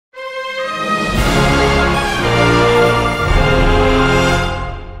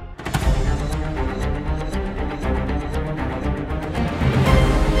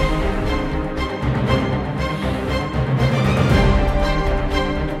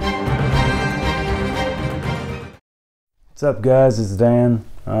What's up, guys? It's Dan.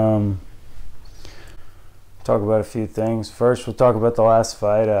 Talk about a few things. First, we'll talk about the last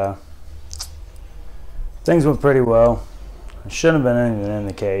fight. Things went pretty well. I shouldn't have been even in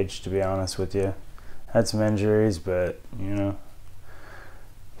the cage, to be honest with you. Had some injuries, but you know,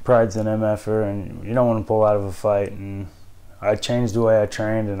 pride's an MFer, and you don't want to pull out of a fight. And I changed the way I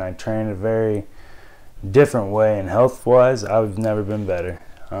trained, and I trained a very different way. And health-wise, I've never been better.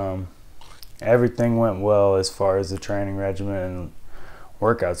 Everything went well as far as the training regimen and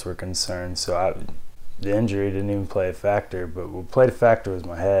workouts were concerned. So the injury didn't even play a factor, but what played a factor was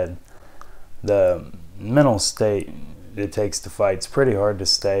my head. The mental state it takes to fight is pretty hard to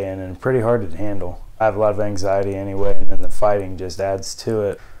stay in and pretty hard to handle. I have a lot of anxiety anyway, and then the fighting just adds to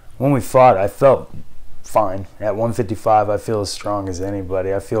it. When we fought, I felt fine. At 155, I feel as strong as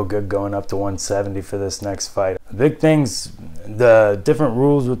anybody. I feel good going up to 170 for this next fight. The big things, the different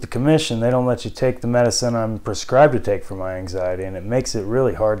rules with the commission, they don't let you take the medicine I'm prescribed to take for my anxiety, and it makes it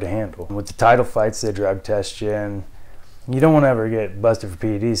really hard to handle. With the title fights, they drug test you, and you don't want to ever get busted for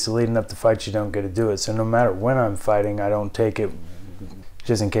PEDs, so leading up to fights, you don't get to do it. So no matter when I'm fighting, I don't take it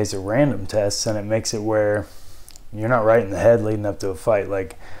just in case of random tests, and it makes it where you're not right in the head leading up to a fight.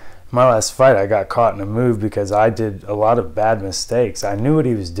 Like my last fight, I got caught in a move because I did a lot of bad mistakes. I knew what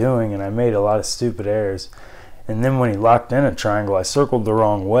he was doing, and I made a lot of stupid errors. And then when he locked in a triangle, I circled the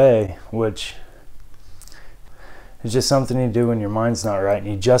wrong way, which is just something you do when your mind's not right,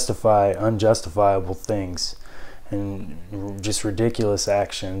 and you justify unjustifiable things and just ridiculous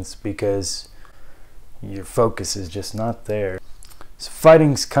actions because your focus is just not there. So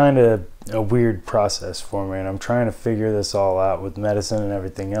fighting's kind of a weird process for me, and I'm trying to figure this all out with medicine and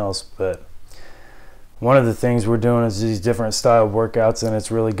everything else. But one of the things we're doing is these different style workouts, and it's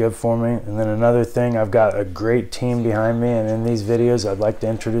really good for me. And then another thing, I've got a great team behind me, and in these videos I'd like to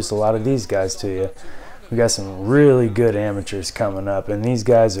introduce a lot of these guys to you. We got some really good amateurs coming up, and these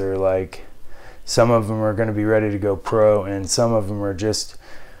guys are like, some of them are going to be ready to go pro, and some of them are just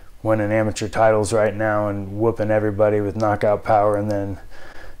winning amateur titles right now and whooping everybody with knockout power. And then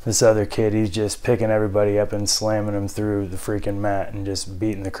this other kid, he's just picking everybody up and slamming them through the freaking mat and just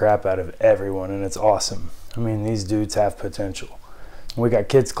beating the crap out of everyone, and it's awesome. I mean, these dudes have potential. We got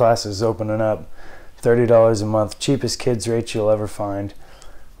kids classes opening up, $30 a month, cheapest kids rates you'll ever find.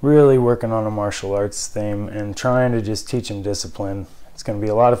 Really working on a martial arts theme and trying to just teach them discipline. It's going to be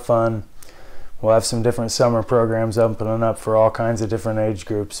a lot of fun. We'll have some different summer programs opening up for all kinds of different age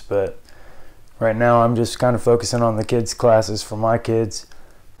groups, but right now I'm just kind of focusing on the kids classes for my kids.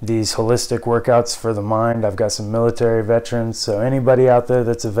 These holistic workouts for the mind. I've got some military veterans, so anybody out there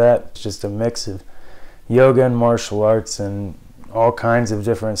that's a vet, it's just a mix of yoga and martial arts and all kinds of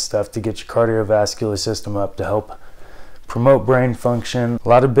different stuff to get your cardiovascular system up to help promote brain function. A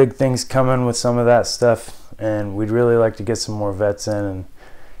lot of big things coming with some of that stuff, and we'd really like to get some more vets in and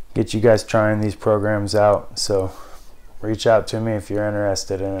get you guys trying these programs out. So reach out to me if you're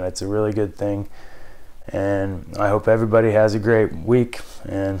interested in it. It's a really good thing, and I hope everybody has a great week.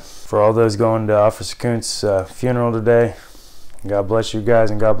 And for all those going to Officer Kuntz's funeral today, God bless you guys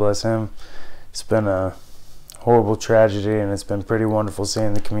and God bless him. It's been a horrible tragedy, and it's been pretty wonderful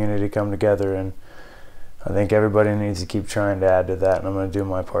seeing the community come together, and I think everybody needs to keep trying to add to that, and I'm going to do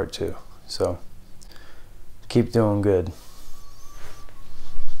my part too. So keep doing good.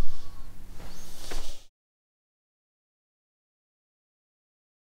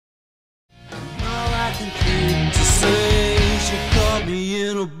 To say she caught me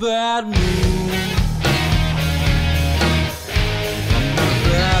in a bad mood.